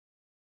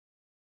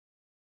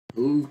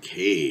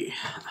Okay.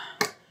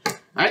 All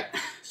right.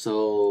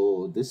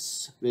 So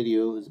this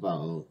video is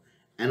about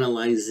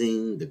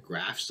analyzing the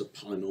graphs of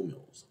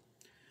polynomials.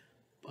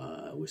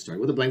 We're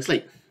starting with a blank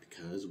slate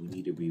because we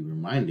need to be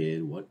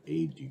reminded what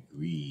a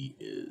degree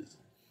is.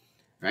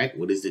 Right?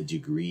 What is the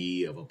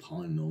degree of a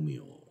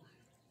polynomial?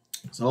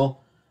 So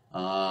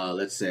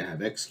let's say I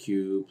have x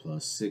cubed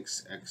plus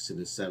 6x to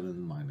the 7th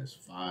minus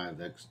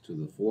 5x to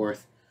the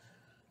 4th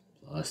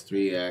plus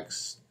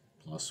 3x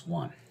plus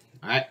 1.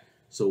 All right.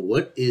 So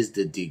what is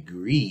the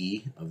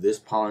degree of this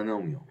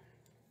polynomial?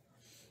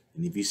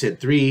 And if you said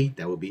 3,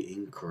 that would be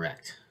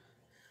incorrect.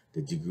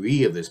 The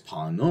degree of this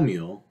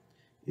polynomial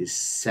is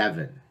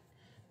 7.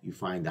 You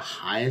find the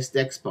highest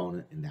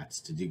exponent, and that's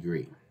the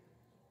degree.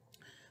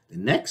 The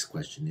next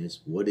question is,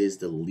 what is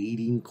the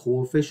leading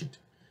coefficient?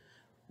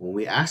 When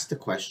we ask the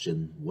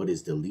question, what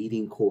is the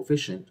leading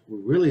coefficient, we're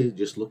really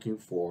just looking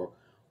for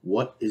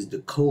what is the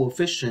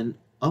coefficient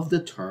of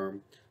the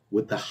term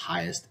with the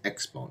highest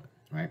exponent,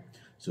 right?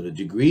 So the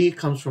degree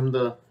comes from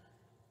the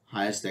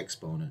highest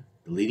exponent.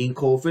 The leading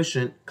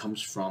coefficient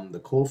comes from the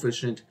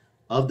coefficient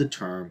of the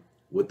term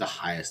with the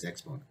highest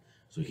exponent.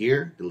 So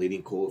here, the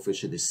leading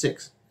coefficient is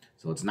 6.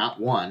 So it's not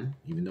 1,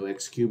 even though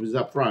x cubed is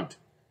up front.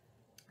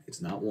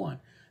 It's not 1.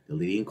 The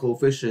leading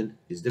coefficient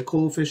is the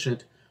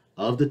coefficient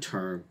of the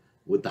term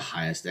with the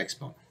highest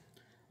exponent.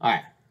 All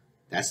right,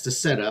 that's the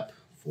setup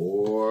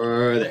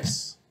for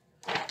this.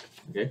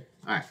 Okay,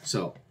 all right,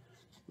 so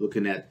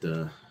looking at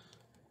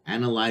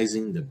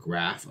analyzing the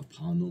graph of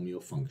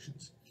polynomial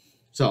functions.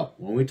 So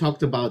when we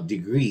talked about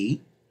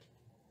degree,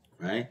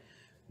 right,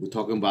 we're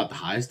talking about the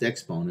highest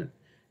exponent,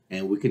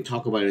 and we can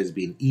talk about it as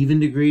being even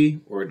degree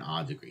or an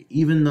odd degree.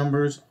 Even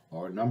numbers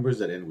are numbers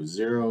that end with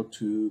 0,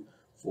 2,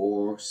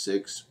 4,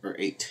 6, or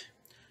 8.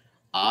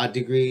 Odd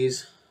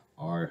degrees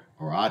or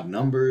odd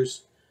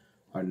numbers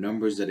are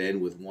numbers that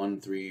end with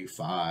 1, 3,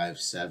 5,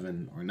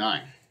 7, or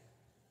 9.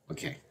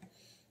 Okay.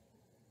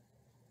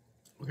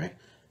 Okay.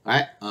 All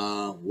right.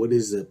 What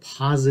is a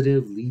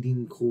positive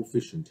leading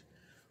coefficient?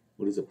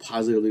 What is a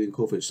positive leading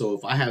coefficient? So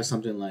if I have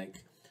something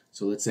like,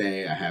 so let's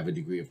say I have a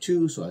degree of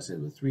 2. So I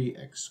said with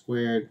 3x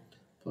squared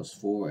plus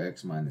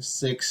 4x minus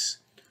 6.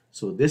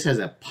 So this has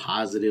a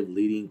positive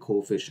leading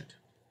coefficient,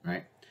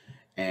 right?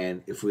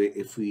 And if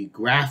we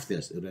graph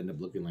this, it would end up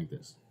looking like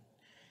this.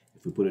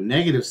 If we put a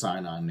negative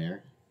sign on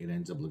there, it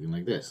ends up looking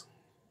like this.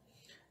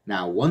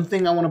 Now, one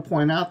thing I want to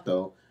point out,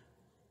 though,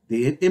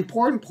 the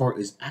important part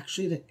is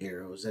actually the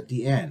arrows at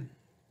the end.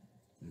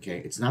 Okay,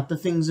 it's not the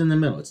things in the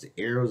middle. It's the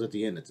arrows at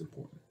the end that's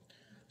important.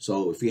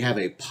 So if you have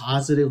a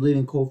positive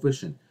leading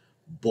coefficient,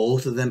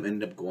 both of them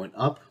end up going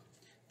up.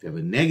 If you have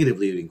a negative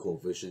leading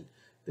coefficient,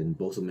 then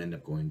both of them end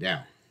up going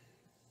down.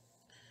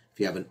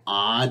 If you have an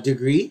odd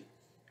degree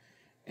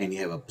and you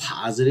have a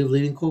positive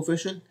leading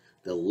coefficient,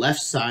 the left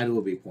side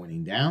will be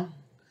pointing down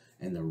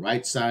and the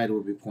right side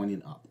will be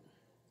pointing up.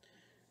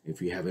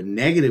 If you have a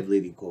negative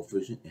leading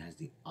coefficient, it has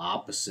the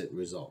opposite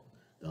result.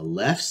 The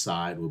left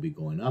side will be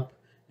going up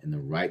and the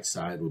right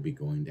side will be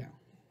going down.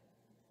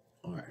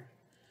 All right.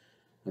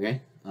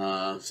 Okay.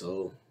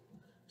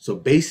 So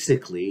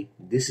basically,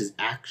 this is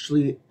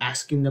actually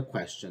asking the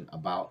question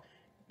about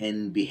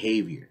end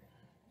behavior.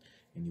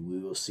 And we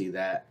will see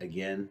that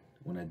again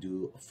when I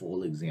do a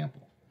full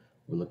example.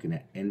 We're looking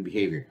at end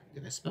behavior.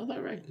 Did I spell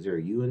that right? Is there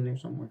a U in there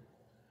somewhere?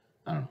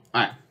 I don't know.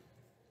 All right.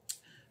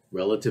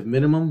 Relative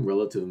minimum,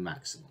 relative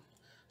maximum.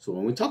 So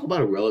when we talk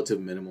about a relative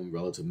minimum,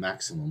 relative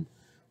maximum,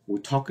 we're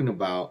talking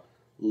about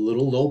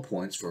little low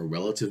points for a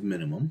relative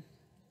minimum.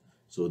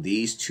 So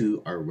these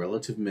two are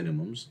relative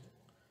minimums.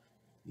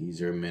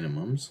 These are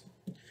minimums.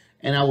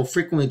 And I will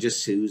frequently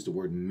just use the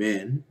word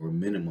min or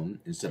minimum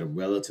instead of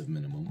relative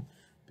minimum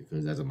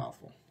because that's a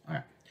mouthful. All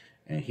right.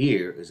 And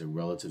here is a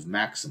relative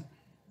maximum.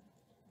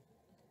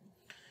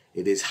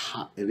 It is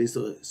high,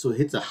 so it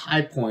hits a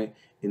high point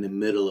in the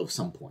middle of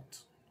some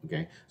points.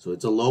 Okay, so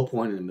it's a low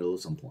point in the middle of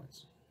some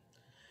points.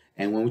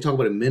 And when we talk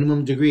about a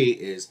minimum degree,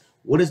 is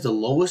what is the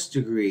lowest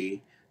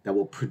degree that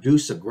will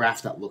produce a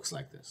graph that looks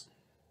like this?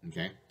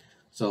 Okay,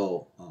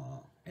 so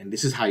and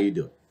this is how you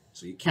do it.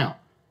 So you count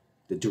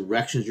the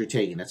directions you're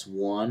taking. That's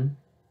 1,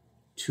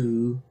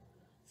 2,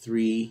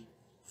 3,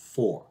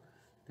 4.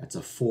 That's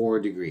a 4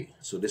 degree.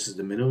 So this is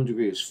the minimum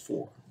degree is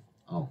 4.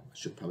 Oh, I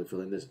should probably fill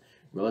in this.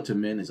 Relative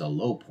min is a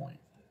low point.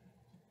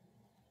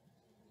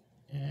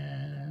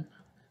 And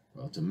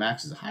relative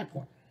max is a high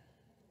point.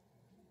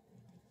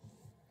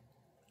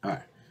 All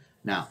right.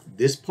 Now,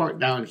 this part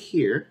down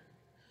here,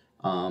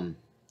 we're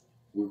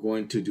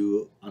going to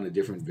do on a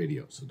different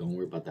video. So don't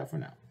worry about that for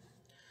now.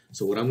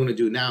 So what I'm going to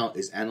do now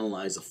is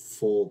analyze a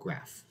full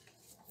graph.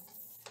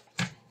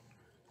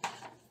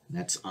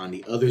 That's on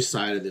the other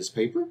side of this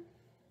paper.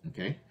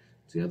 Okay.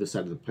 It's the other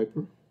side of the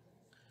paper.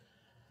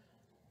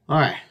 All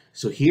right.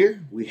 So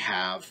here we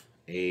have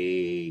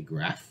a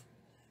graph.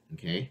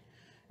 Okay.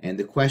 And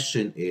the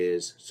question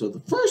is, so the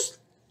first,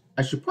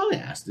 I should probably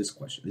ask this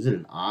question. Is it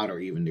an odd or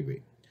even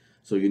degree?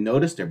 So you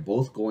notice they're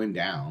both going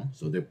down.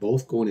 So they're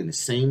both going in the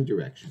same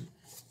direction.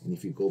 And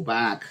if you go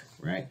back,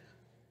 right,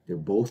 they're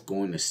both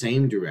going the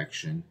same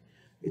direction.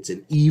 It's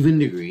an even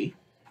degree.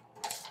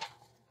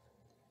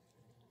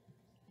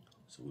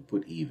 So we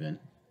put even.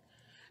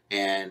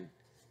 And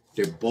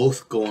they're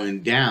both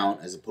going down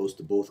as opposed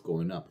to both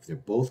going up. If they're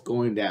both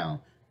going down,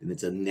 then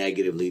it's a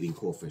negative leading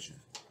coefficient.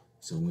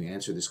 So when we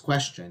answer this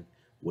question,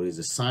 what is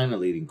the sign of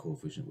leading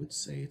coefficient? We'd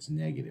say it's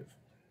negative.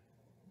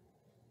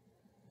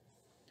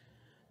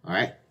 All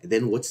right, and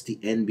then what's the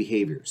end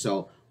behavior?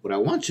 So what I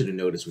want you to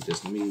notice with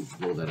this, let me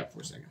blow that up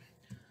for a second.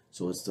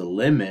 So it's the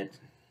limit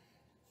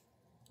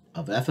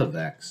of f of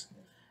x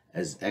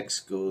as x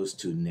goes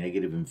to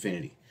negative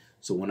infinity.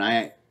 So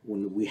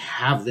when we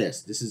have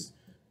this is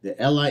the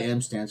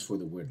LIM stands for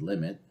the word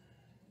limit.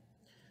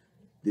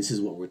 This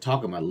is what we're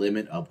talking about,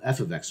 limit of f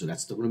of x. So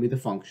that's still going to be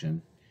the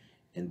function.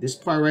 And this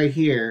part right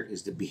here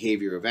is the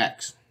behavior of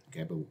x.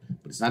 Okay, but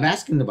it's not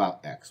asking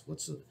about x.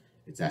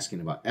 It's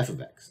asking about f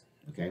of x.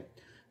 Okay,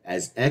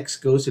 as x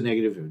goes to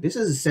negative. This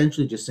is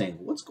essentially just saying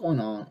what's going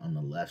on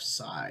the left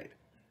side.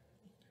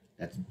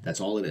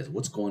 That's all it is.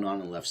 What's going on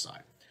the left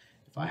side.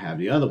 If I have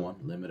the other one,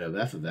 limit of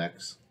f of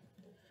x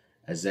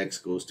as x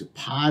goes to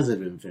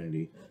positive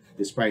infinity,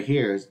 this right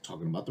here is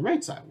talking about the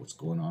right side. What's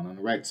going on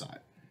the right side.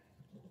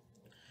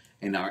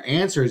 And our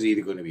answer is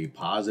either going to be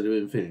positive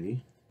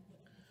infinity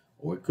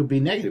or it could be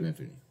negative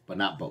infinity, but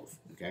not both,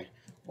 okay?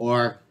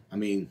 Or, I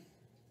mean,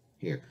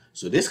 here.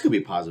 So this could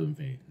be positive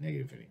infinity,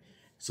 negative infinity.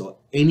 So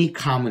any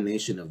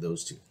combination of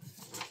those two,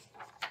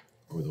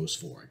 or those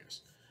four, I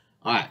guess.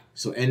 All right,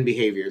 so end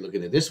behavior,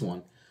 looking at this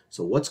one.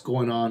 So what's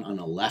going on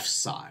the left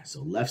side?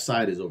 So left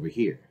side is over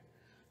here.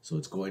 So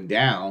it's going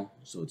down,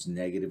 so it's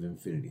negative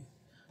infinity.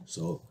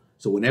 So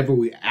whenever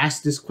we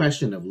ask this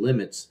question of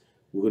limits,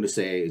 we're going to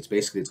say it's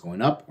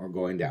going up or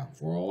going down.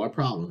 For all our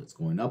problems, it's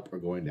going up or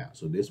going down.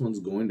 So this one's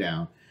going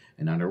down,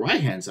 and on the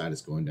right-hand side,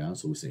 it's going down,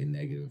 so we say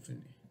negative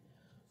infinity.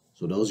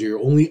 So those are your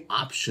only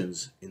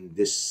options in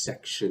this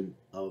section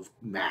of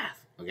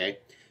math, okay?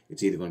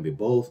 It's either going to be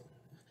both.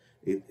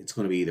 It's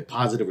going to be either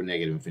positive or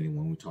negative infinity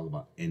when we talk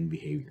about end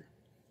behavior.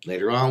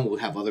 Later on, we'll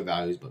have other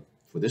values, but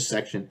for this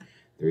section,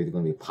 they're either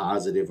going to be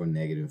positive or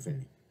negative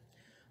infinity.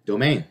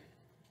 Domain.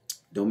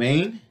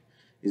 Domain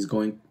is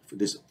going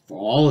for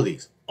all of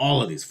these.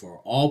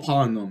 For all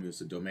polynomials,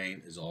 the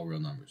domain is all real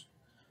numbers.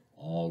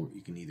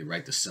 You can either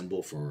write the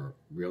symbol for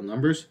real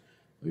numbers,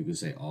 or you can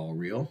say all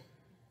real,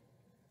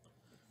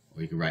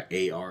 or you can write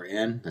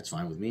ARN. That's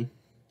fine with me.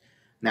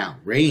 Now,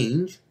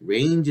 range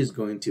is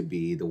going to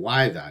be the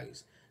y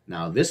values.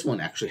 Now, this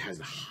one actually has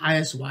the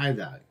highest y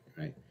value,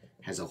 right?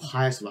 Has the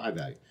highest y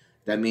value.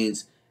 That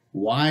means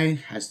y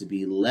has to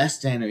be less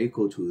than or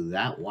equal to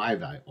that y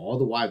value. All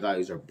the y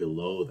values are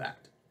below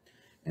that.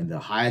 And the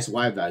highest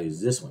y value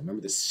is this one.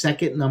 Remember, the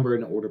second number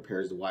in the order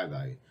pair is the y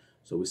value.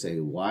 So we say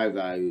y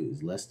value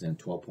is less than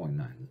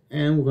 12.9.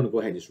 And we're going to go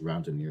ahead and just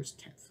round to the nearest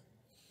tenth.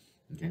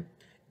 Okay?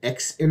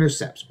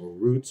 X-intercepts, or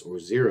roots or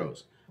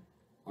zeros,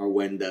 are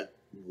when the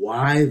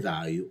y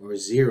value are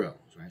zeros.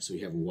 Right? So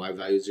you have y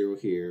value 0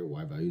 here,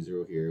 y value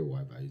 0 here,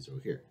 y value 0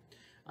 here.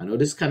 I know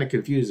this is kind of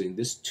confusing.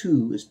 This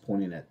 2 is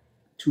pointing at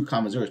 2,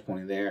 0 is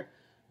pointing there.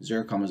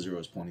 0, 0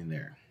 is pointing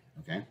there.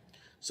 Okay?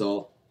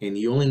 So, and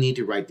you only need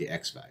to write the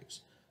x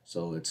values.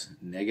 So it's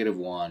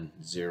 -1,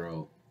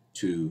 0,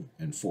 2,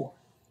 and 4,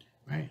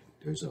 right?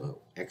 There's a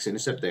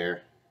x-intercept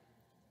there.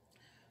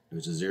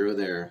 There's a 0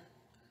 there.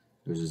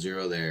 There's a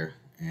 0 there,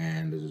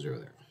 and there's a 0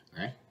 there,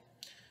 right?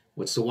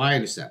 What's the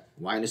y-intercept?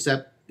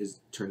 Y-intercept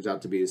turns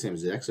out to be the same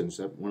as the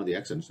x-intercept, one of the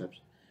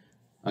x-intercepts.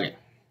 Okay,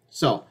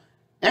 so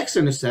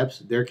x-intercepts,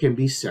 there can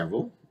be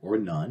several or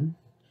none.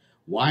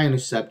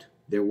 Y-intercept,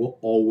 there will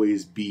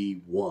always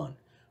be one.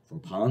 For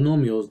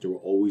polynomials, there will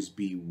always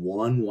be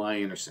one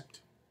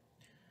y-intercept.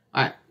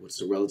 All right, what's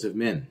the relative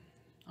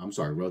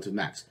relative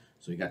max?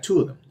 So you got 2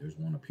 of them. There's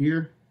one up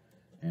here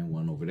and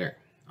one over there.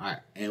 All right,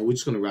 and we're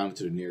just going to round it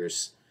to the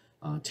nearest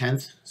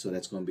tenth. So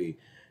that's going to be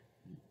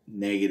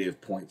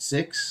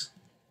 -0.6.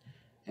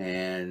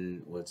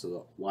 And what's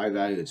the y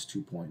value? It's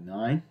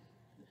 2.9.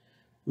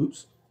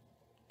 Oops,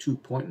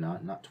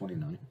 2.9, not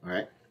 29. All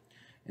right,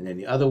 and then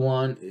the other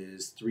one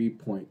is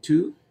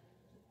 3.2,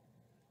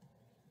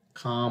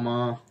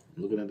 comma,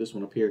 I'm looking at this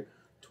one up here,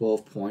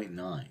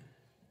 12.9.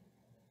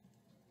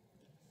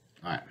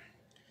 All right,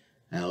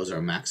 now those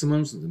are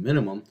maximums and the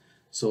minimum.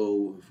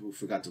 So we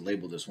forgot to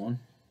label this one,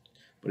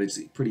 but it's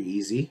pretty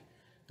easy.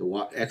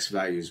 The x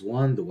value is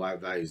 1, the y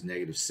value is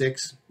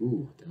 -6.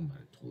 Ooh, I think I might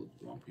have told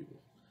the wrong people.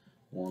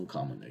 1,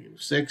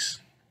 -6.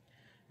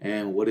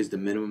 And what is the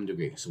minimum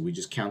degree? So we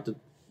just counted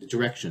the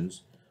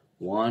directions.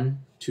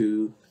 1,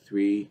 2,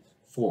 3,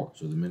 4.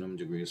 So the minimum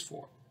degree is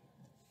 4.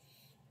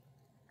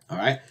 All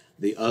right,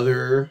 the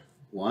other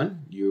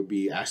one, you'll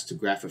be asked to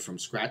graph it from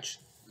scratch,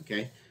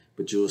 okay?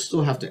 But you'll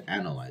still have to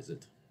analyze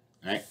it,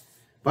 all right?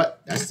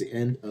 But that's the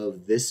end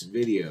of this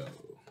video.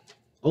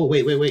 Oh,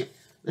 wait.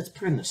 Let's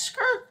put in the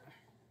skirt.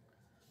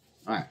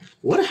 All right,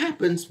 what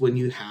happens when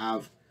you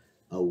have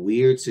a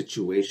weird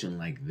situation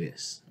like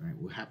this? All right,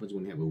 what happens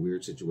when you have a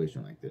weird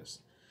situation like this?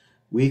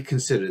 We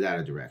consider that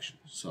a direction.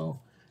 So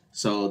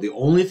the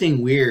only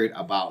thing weird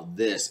about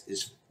this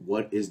is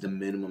what is the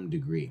minimum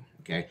degree,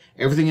 Okay,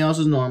 everything else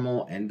is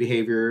normal. End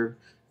behavior,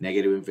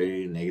 negative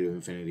infinity, negative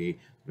infinity.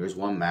 There's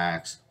one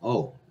max.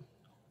 Oh,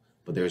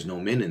 but there's no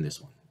min in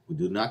this one. We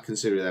do not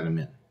consider that a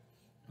min.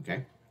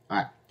 Okay, all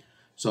right.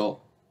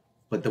 So,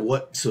 but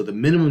the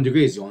minimum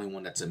degree is the only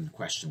one that's in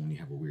question when you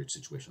have a weird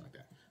situation like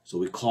that. So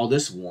we call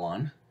this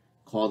 1,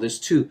 call this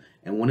 2,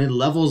 and when it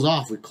levels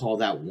off, we call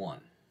that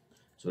 1.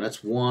 So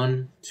that's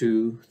 1,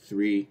 2,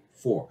 3,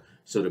 4.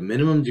 So the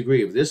minimum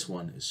degree of this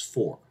one is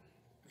 4.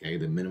 Okay,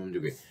 the minimum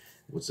degree.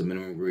 What's the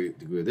minimum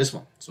degree of this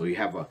one? So you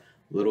have a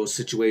little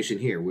situation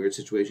here, weird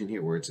situation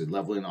here, where it's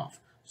leveling off.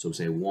 So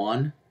say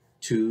 1,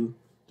 2,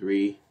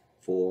 3,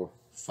 4,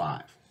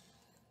 5.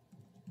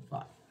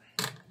 5.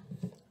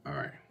 All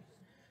right.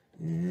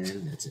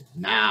 And that's it.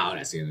 Now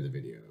that's the end of the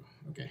video.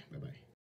 Okay, bye-bye.